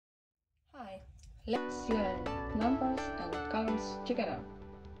Let's learn numbers and colors together.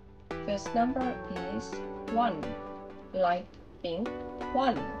 First number is 1. Light pink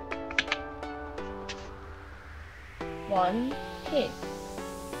 1. 1 pink.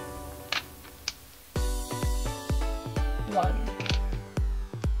 1.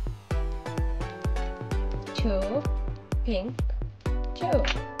 2 pink 2.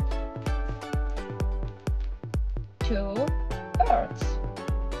 2 birds.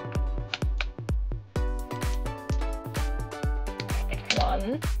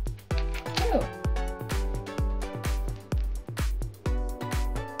 1 2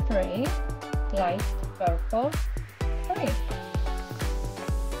 3 light purple 3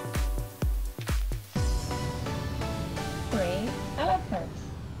 3 elephants.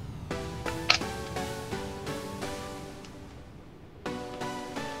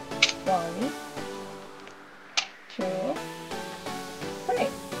 1 2 3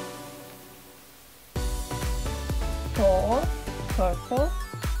 4 purple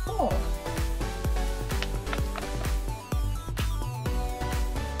 4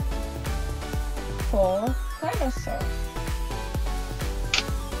 4 dinosaurs.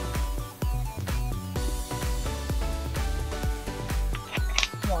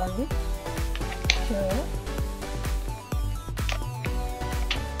 1 2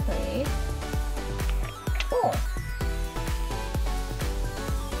 3 4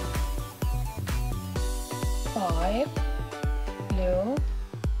 5 blue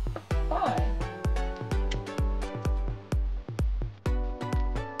 5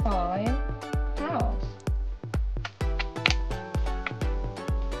 5 house.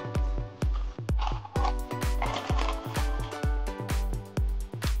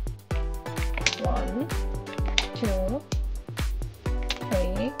 1 2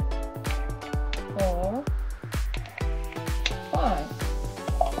 3 4 5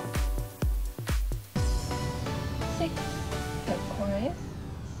 6 turquoise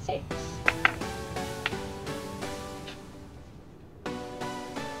 6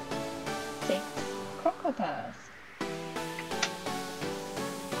 6 crocodiles.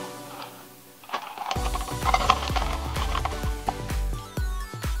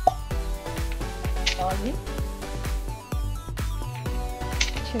 1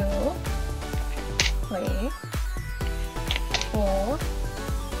 2 3 4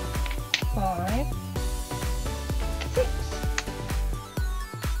 5 6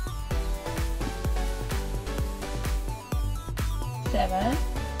 7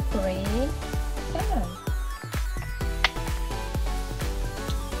 green 7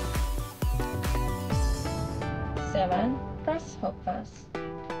 7 grasshoppers.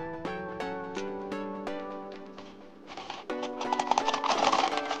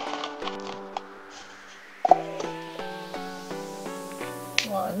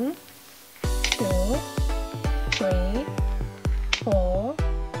 1 2 3 4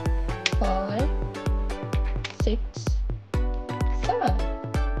 5 6 7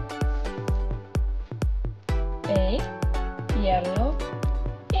 8 yellow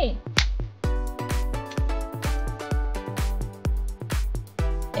 8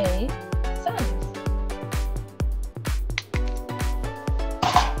 8 suns.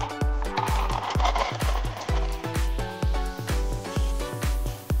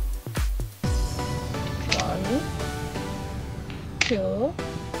 1 2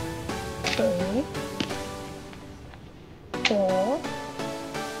 3 4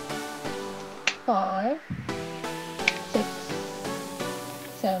 5 6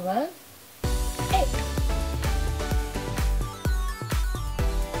 7 8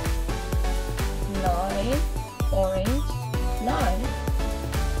 9 orange 9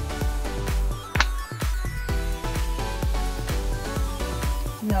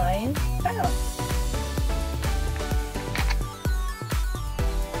 9 parrots.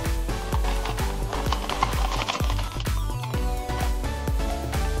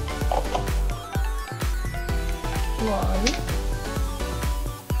 1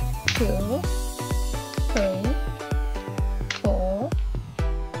 2 3 4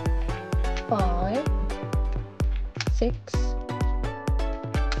 5 6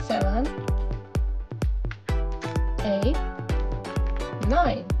 7 8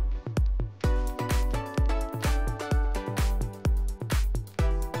 9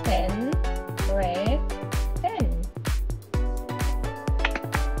 10 red 10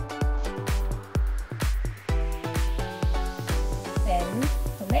 10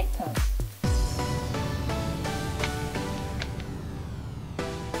 tomatoes.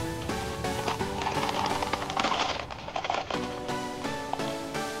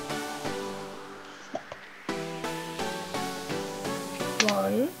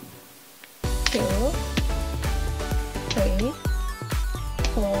 1 2, 3,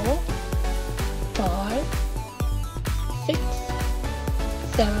 4, 5, 6,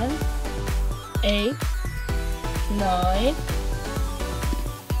 7, 8, 9,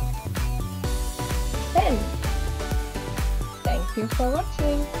 10. Thank you for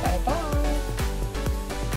watching. Bye bye.